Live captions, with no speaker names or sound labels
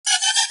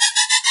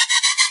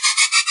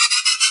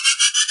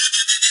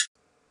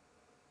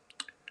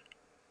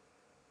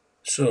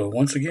So,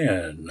 once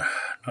again,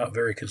 not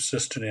very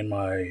consistent in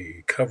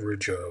my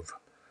coverage of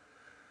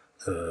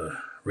the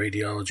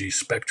radiology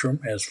spectrum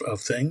as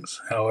of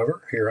things.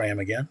 However, here I am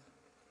again,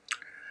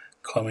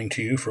 coming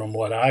to you from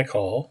what I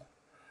call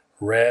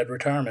Rad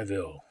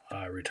Retirementville.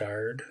 I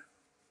retired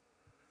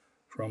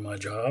from my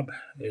job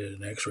in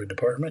the X ray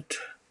department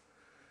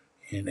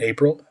in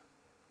April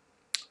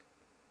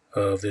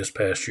of this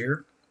past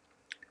year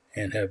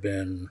and have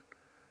been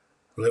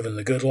living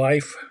the good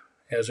life,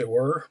 as it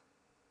were,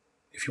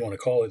 if you want to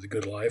call it the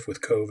good life,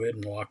 with COVID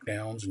and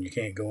lockdowns and you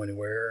can't go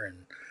anywhere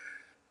and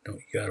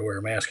you got to wear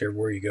a mask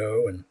everywhere you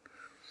go and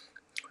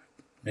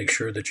make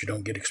sure that you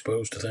don't get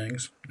exposed to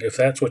things. If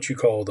that's what you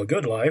call the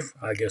good life,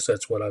 I guess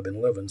that's what I've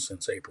been living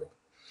since April.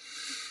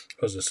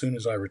 Because as soon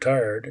as I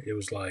retired, it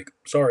was like,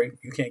 sorry,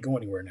 you can't go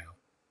anywhere now.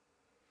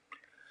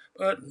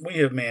 But we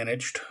have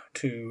managed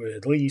to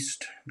at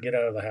least get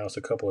out of the house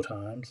a couple of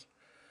times.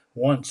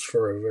 Once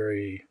for a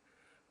very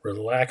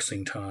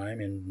relaxing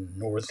time in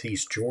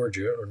northeast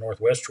Georgia, or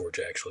northwest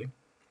Georgia actually.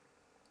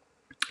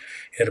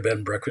 Had a bed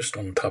and breakfast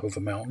on the top of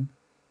a mountain.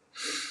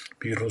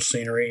 Beautiful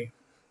scenery.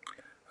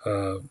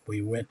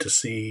 We went to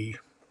see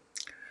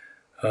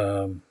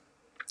um,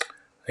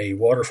 a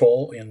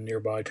waterfall in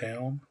nearby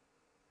town,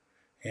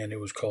 and it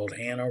was called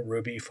Anna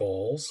Ruby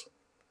Falls,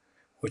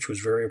 which was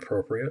very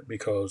appropriate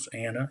because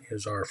Anna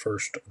is our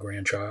first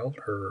grandchild,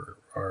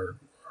 our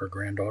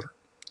granddaughter,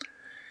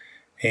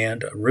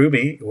 and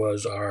Ruby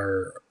was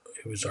our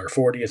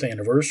 40th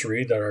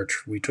anniversary that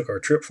we took our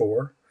trip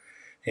for,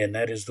 and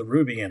that is the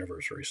Ruby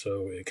anniversary.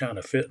 So it kind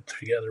of fit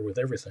together with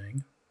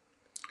everything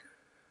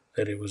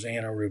that it was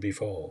Anna Ruby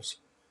Falls.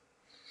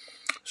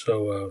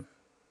 So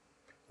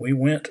we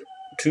went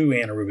to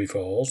Anna Ruby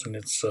Falls, and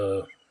it's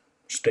a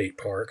state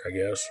park, I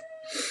guess.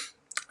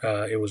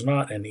 It was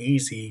not an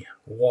easy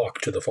walk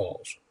to the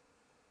falls.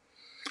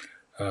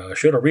 I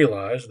should have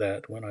realized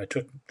that when I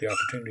took the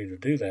opportunity to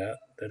do that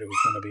it was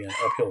going to be an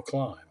uphill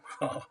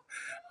climb.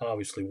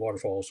 Obviously,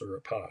 waterfalls are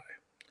up high.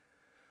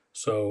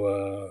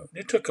 So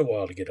it took a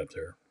while to get up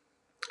there,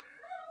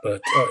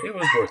 but it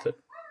was worth it.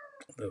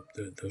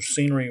 The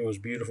scenery was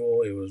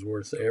beautiful. It was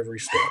worth every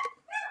step.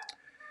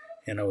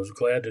 And I was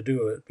glad to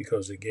do it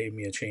because it gave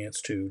me a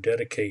chance to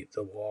dedicate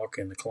the walk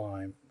and the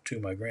climb to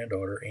my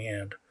granddaughter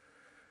and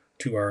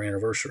to our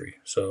anniversary.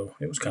 So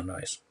it was kind of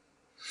nice.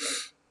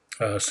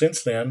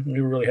 Since then,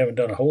 we really haven't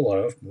done a whole lot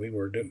of. We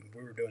were doing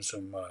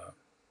some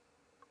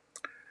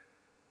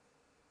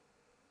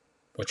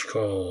what you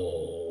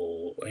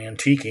call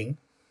antiquing.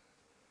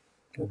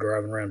 We're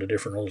driving around to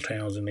different little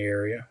towns in the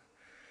area.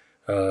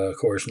 Of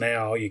course,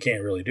 now you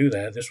can't really do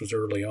that. This was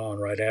early on,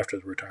 right after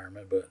the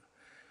retirement,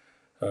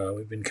 but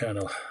we've been kind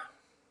of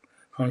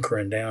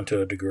hunkering down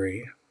to a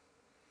degree.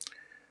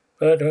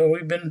 But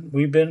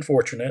we've been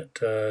fortunate.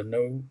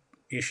 No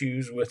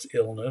issues with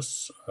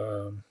illness.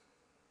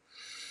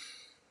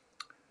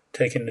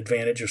 Taking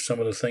advantage of some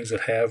of the things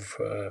that have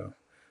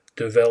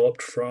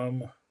developed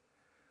from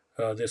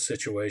this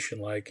situation,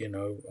 like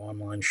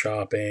online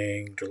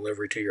shopping,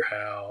 delivery to your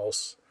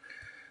house,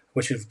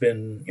 which has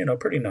been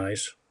pretty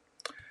nice.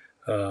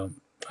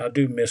 I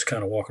do miss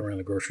kind of walking around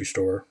the grocery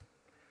store,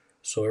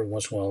 so every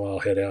once in a while I'll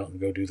head out and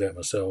go do that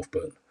myself.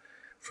 But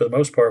for the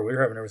most part, we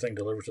were having everything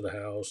delivered to the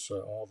house.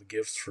 All the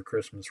gifts for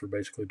Christmas were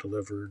basically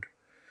delivered.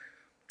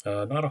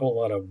 Not a whole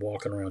lot of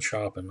walking around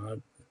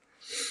shopping.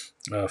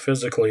 I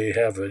physically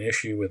have an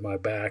issue with my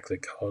back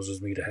that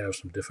causes me to have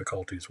some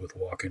difficulties with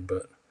walking,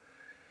 but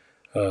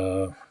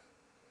uh,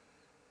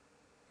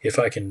 if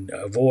I can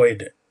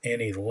avoid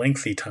any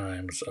lengthy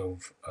times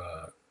of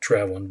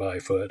traveling by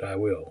foot, I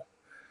will.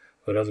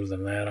 But other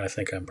than that, I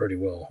think I'm pretty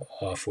well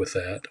off with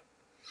that.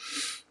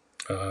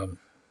 Um,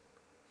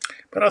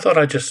 but I thought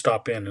I'd just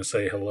stop in and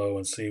say hello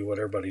and see what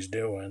everybody's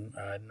doing.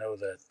 I know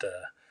that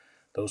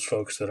those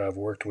folks that I've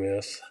worked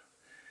with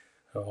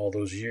all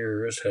those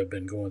years have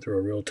been going through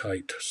a real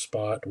tight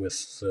spot with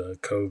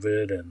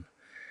COVID and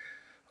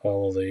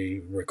all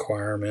the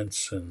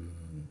requirements and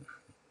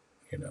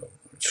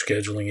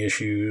scheduling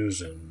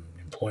issues and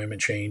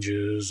employment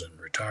changes and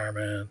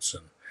retirements,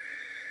 and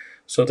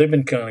so they've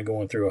been kind of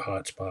going through a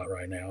hot spot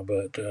right now.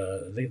 But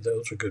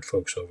those are good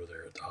folks over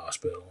there at the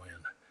hospital,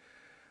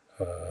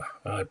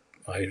 and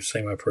I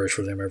say my prayers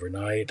for them every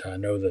night. I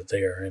know that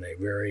they are in a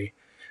very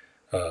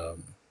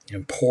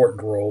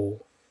important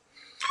role,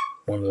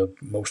 one of the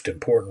most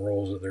important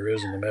roles that there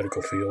is in the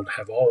medical field,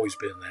 have always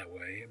been that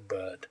way,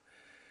 but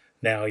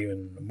now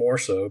even more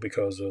so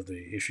because of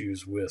the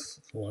issues with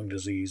lung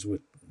disease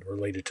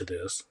related to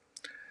this.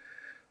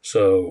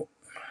 So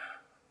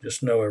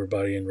just know,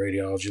 everybody in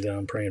radiology, that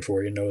I'm praying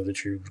for you. Know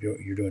that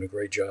you're doing a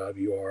great job.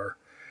 You are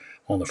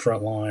on the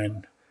front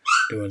line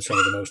doing some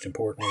of the most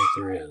important work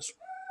there is.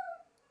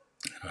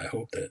 And I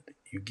hope that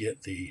you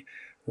get the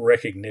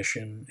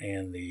recognition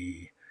and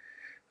the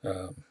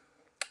um,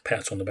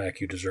 pats on the back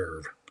you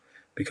deserve,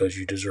 because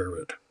you deserve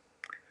it.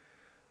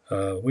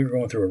 We were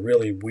going through a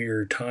really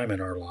weird time in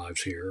our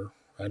lives here.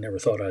 I never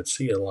thought I'd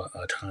see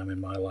a time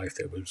in my life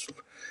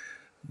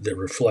that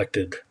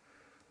reflected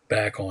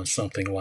back on something